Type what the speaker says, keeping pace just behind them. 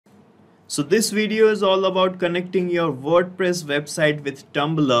So this video is all about connecting your WordPress website with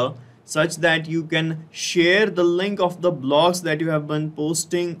Tumblr such that you can share the link of the blogs that you have been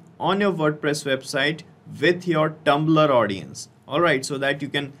posting on your WordPress website with your Tumblr audience. Alright, so that you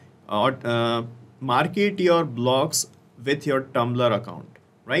can market your blogs with your Tumblr account,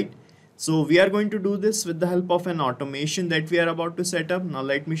 right? So we are going to do this with the help of an automation that we are about to set up. Now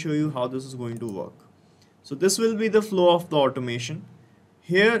let me show you how this is going to work. So this will be the flow of the automation.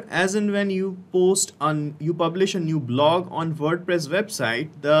 Here, as and when you publish a new blog on WordPress website,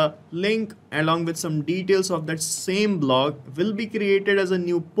 the link along with some details of that same blog will be created as a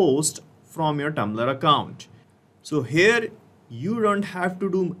new post from your Tumblr account. So here you don't have to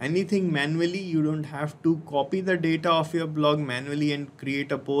do anything manually. You don't have to copy the data of your blog manually and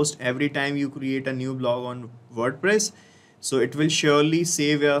create a post every time you create a new blog on WordPress. So it will surely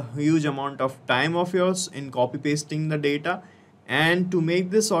save a huge amount of time of yours in copy pasting the data. And to make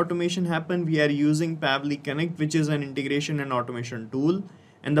this automation happen, we are using Pabbly Connect, which is an integration and automation tool.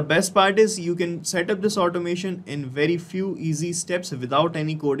 And the best part is you can set up this automation in very few easy steps without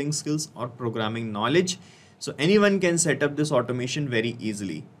any coding skills or programming knowledge. So anyone can set up this automation very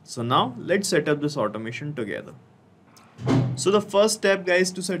easily. So now let's set up this automation together. So the first step,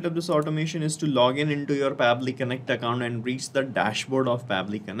 guys, to set up this automation is to log in into your Pabbly Connect account and reach the dashboard of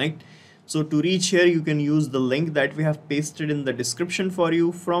Pabbly Connect. So to reach here, you can use the link that we have pasted in the description for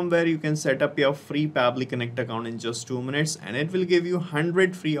you, from where you can set up your free Pabbly Connect account in just 2 minutes, and it will give you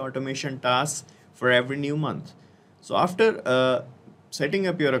 100 free automation tasks for every new month. So after setting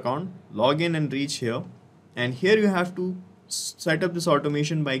up your account, log in and reach here. And here you have to set up this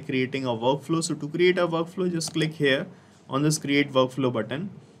automation by creating a workflow. So to create a workflow, just click here on this create workflow button.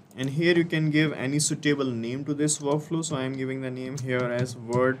 And here you can give any suitable name to this workflow. So I am giving the name here as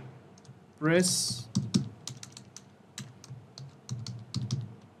WordPress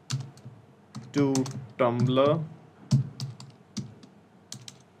to Tumblr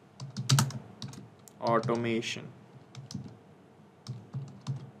automation.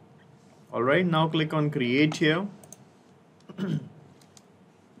 Alright, now click on create here.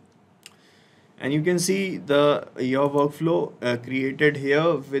 And you can see your workflow created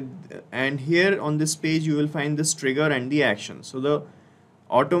here and here on this page you will find this trigger and the action. So the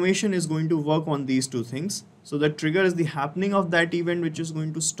automation is going to work on these two things. So the trigger is the happening of that event which is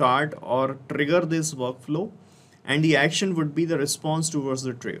going to start or trigger this workflow, and the action would be the response towards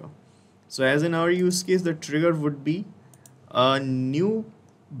the trigger. So as in our use case, the trigger would be a new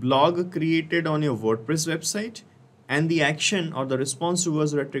blog created on your WordPress website, and the action or the response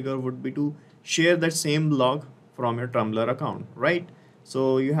towards the trigger would be to share that same blog from your Tumblr account, right?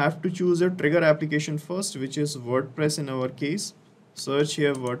 So you have to choose your trigger application first, which is WordPress in our case. Search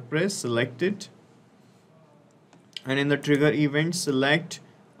here WordPress, select it, and in the trigger event select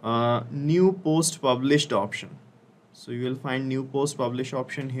new post published option. So you will find new post publish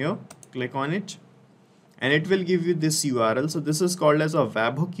option here, click on it, and it will give you this URL. So this is called as a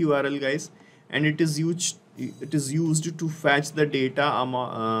webhook URL, guys, and it is used to fetch the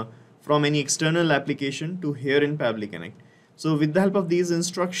data from any external application to here in Pabbly Connect. So with the help of these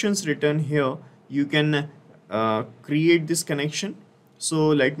instructions written here, you can create this connection. So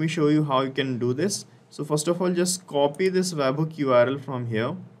let me show you how you can do this. So first of all, just copy this webhook URL from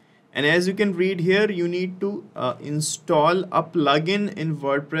here. And as you can read here, you need to install a plugin in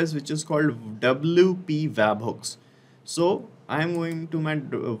WordPress which is called WP Webhooks. So I am going to my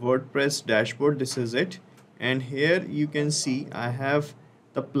WordPress dashboard. This is it. And here you can see I have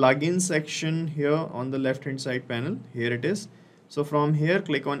the plugin section here on the left hand side panel. Here it is. So from here,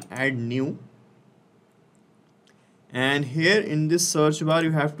 click on add new. And here in this search bar,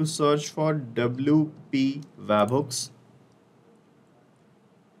 you have to search for WP Webhooks.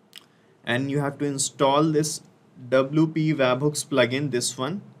 And you have to install this WP Webhooks plugin, this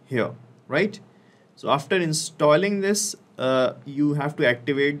one here, right? So after installing this, you have to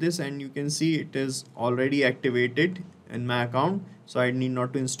activate this, and you can see it is already activated in my account, so I need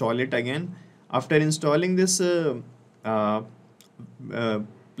not to install it again. After installing this plugin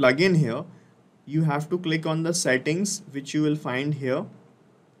here, you have to click on the settings, which you will find here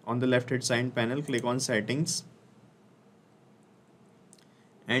on the left hand side panel. Click on settings,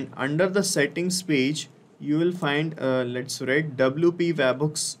 and under the settings page you will find let's write WP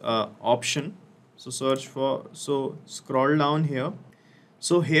Webhooks option. So scroll down here.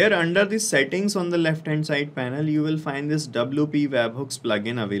 So here under the settings on the left hand side panel, you will find this WP Webhooks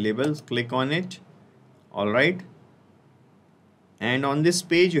plugin available. Click on it. Alright, and on this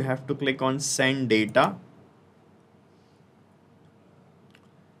page you have to click on send data,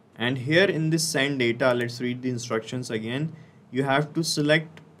 and here in this send data, let's read the instructions again. You have to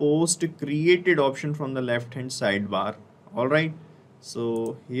select post created option from the left hand sidebar. Alright,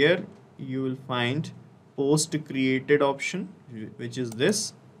 so here you will find post created option, which is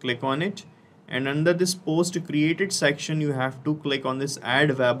this. Click on it, and under this post created section you have to click on this add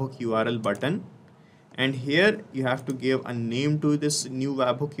webhook URL button, and here you have to give a name to this new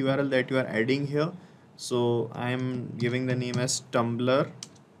webhook URL that you are adding here. So I am giving the name as Tumblr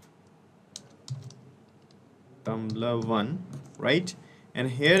 1, right? And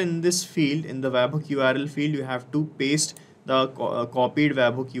here in this field, in the webhook URL field, you have to paste the copied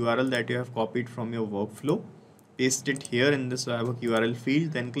webhook URL that you have copied from your workflow. Paste it here in this webhook URL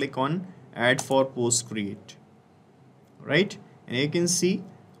field, then click on add for post create, right? And you can see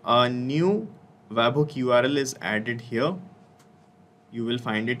a new webhook URL is added here. You will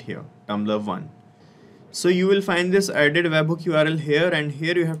find it here, Tumblr 1. So you will find this added webhook URL here, and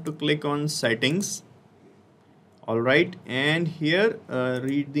here you have to click on settings. Alright, and here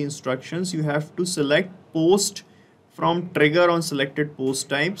read the instructions. You have to select post from trigger on selected post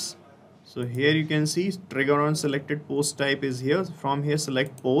types. So here you can see trigger on selected post type is here. From here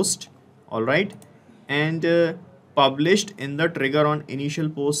select post. Alright, and published in the trigger on initial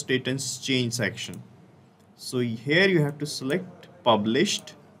post status change section. So here you have to select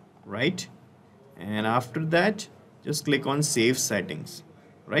published, right? And after that just click on save settings,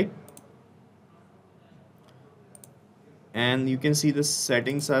 right? And you can see the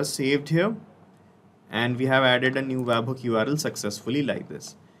settings are saved here, and we have added a new webhook URL successfully like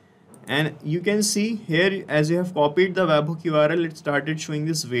this. And you can see here, as you have copied the webhook URL, it started showing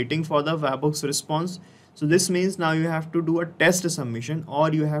this waiting for the webhook's response. So this means now you have to do a test submission,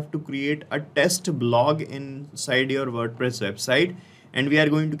 or you have to create a test blog inside your WordPress website, and we are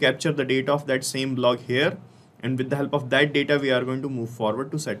going to capture the data of that same blog here, and with the help of that data we are going to move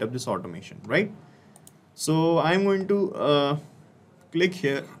forward to set up this automation, right? So I'm going to click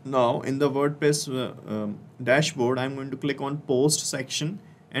here now in the WordPress dashboard. I'm going to click on post section,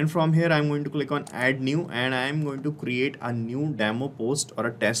 and from here I'm going to click on add new, and I'm going to create a new demo post or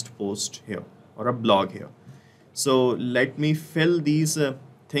a test post here, or a blog here. So let me fill these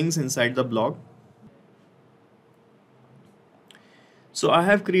things inside the blog. So I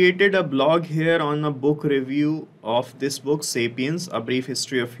have created a blog here on a book review of this book, Sapiens, A Brief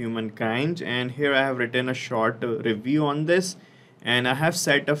History of Humankind, and here I have written a short review on this, and I have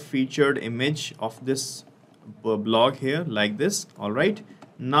set a featured image of this blog here like this. Alright,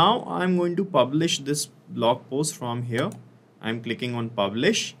 now I'm going to publish this blog post from here. I'm clicking on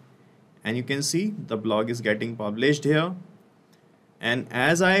publish, and you can see the blog is getting published here, and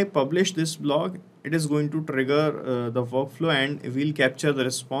as I publish this blog, it is going to trigger the workflow, and we'll capture the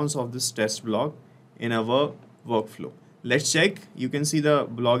response of this test blog in our workflow. Let's check. You can see the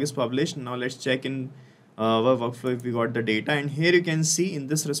blog is published. Now let's check in our workflow if we got the data, and here you can see in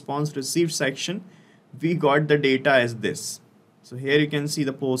this response received section we got the data as this. So here you can see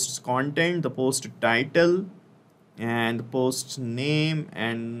the post's content, the post title, and the post name,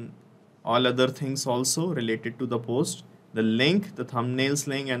 and all other things also related to the post, the link, the thumbnails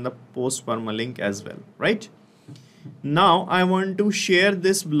link, and the post permalink as well, right? Now I want to share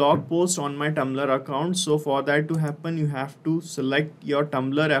this blog post on my Tumblr account. So for that to happen, you have to select your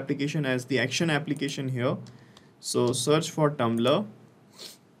Tumblr application as the action application here. So search for Tumblr,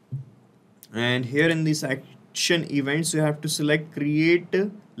 and here in this action events you have to select create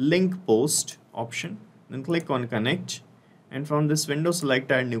link post option, then click on connect, and from this window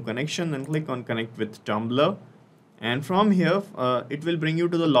select add new connection, then click on connect with Tumblr. And from here it will bring you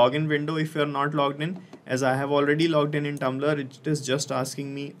to the login window if you are not logged in. As I have already logged in Tumblr, it is just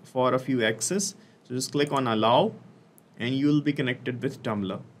asking me for a few access. So just click on allow, and you will be connected with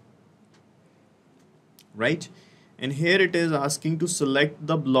Tumblr, right? And here it is asking to select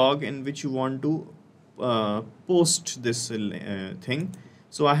the blog in which you want to post this thing.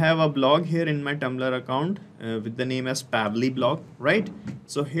 So I have a blog here in my Tumblr account with the name as Pabbly blog, right?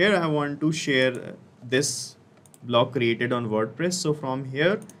 So here I want to share this blog created on WordPress. So from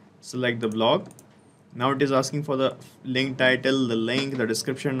here select the blog. Now it is asking for the link title, the link, the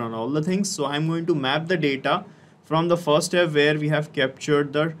description, and all the things. So I'm going to map the data from the first step where we have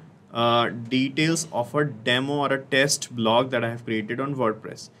captured the details of a demo or a test blog that I have created on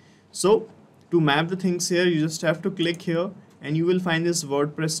WordPress. So to map the things here, you just have to click here, and you will find this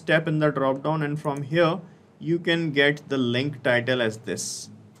WordPress tab in the drop down, and from here you can get the link title as this.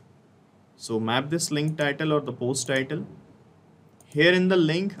 So map this link title or the post title. Here in the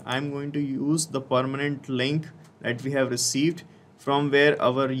link, I'm going to use the permanent link that we have received from where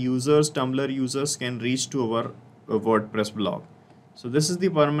our users, Tumblr users, can reach to our WordPress blog. So this is the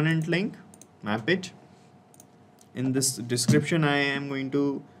permanent link. Map it. in this description I am going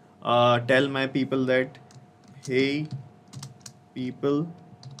to tell my people that, hey people,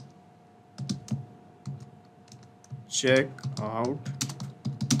 check out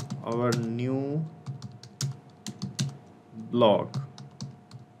our new blog,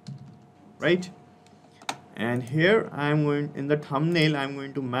 right? And here I am going, in the thumbnail I am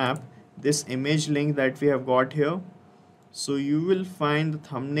going to map this image link that we have got here. So you will find the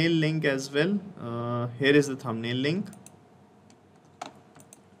thumbnail link as well. Here is the thumbnail link.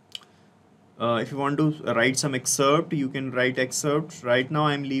 If you want to write some excerpt, you can write excerpt. Right now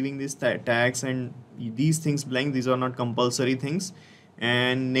I'm leaving these tags and these things blank. These are not compulsory things.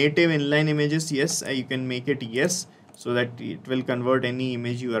 And native inline images, yes, you can make it yes, so that it will convert any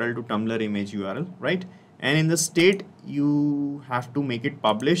image URL to Tumblr image URL, right? And in the state you have to make it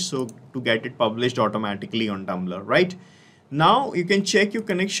published, so to get it published automatically on Tumblr, right? Now you can check your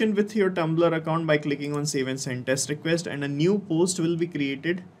connection with your Tumblr account by clicking on save and send test request, and a new post will be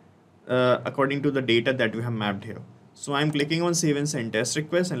created according to the data that we have mapped here. So I'm clicking on save and send test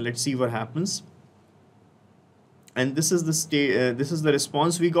request, and let's see what happens. And this is the state, this is the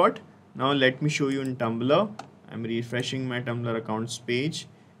response we got. Now let me show you in Tumblr. I'm refreshing my Tumblr accounts page,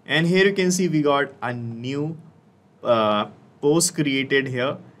 and here you can see we got a new post created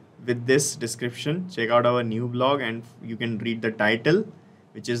here with this description. Check out our new blog, and you can read the title,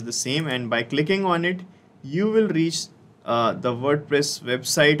 which is the same, and by clicking on it you will reach the WordPress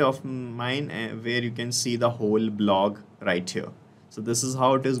website of mine, where you can see the whole blog right here. So this is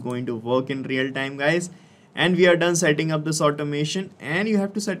how it is going to work in real time, guys. And we are done setting up this automation, and you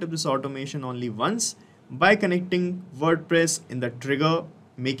have to set up this automation only once by connecting WordPress in the trigger,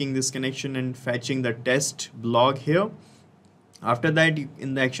 making this connection and fetching the test blog here. After that,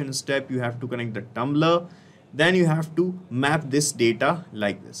 in the action step, you have to connect the Tumblr. Then you have to map this data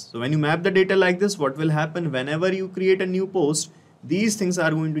like this. So when you map the data like this, what will happen? Whenever you create a new post, these things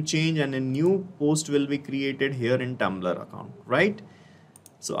are going to change and a new post will be created here in Tumblr account, right?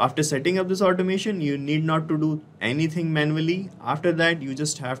 So after setting up this automation, you need not to do anything manually. After that, you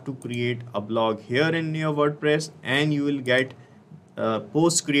just have to create a blog here in your WordPress, and you will get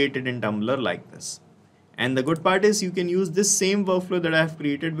posts created in Tumblr like this. And the good part is you can use this same workflow that I have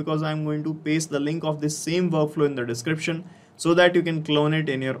created, because I'm going to paste the link of this same workflow in the description, so that you can clone it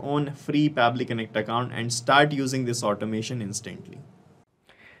in your own free Pabbly Connect account and start using this automation instantly.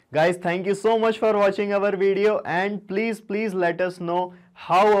 Guys, thank you so much for watching our video, and please let us know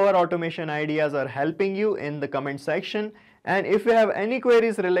how our automation ideas are helping you in the comment section. And if you have any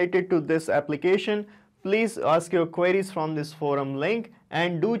queries related to this application, please ask your queries from this forum link,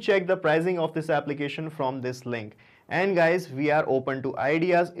 and do check the pricing of this application from this link. And guys, we are open to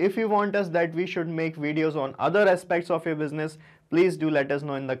ideas. If you want us that we should make videos on other aspects of your business, please do let us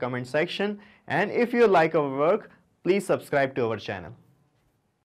know in the comment section. And if you like our work, please subscribe to our channel.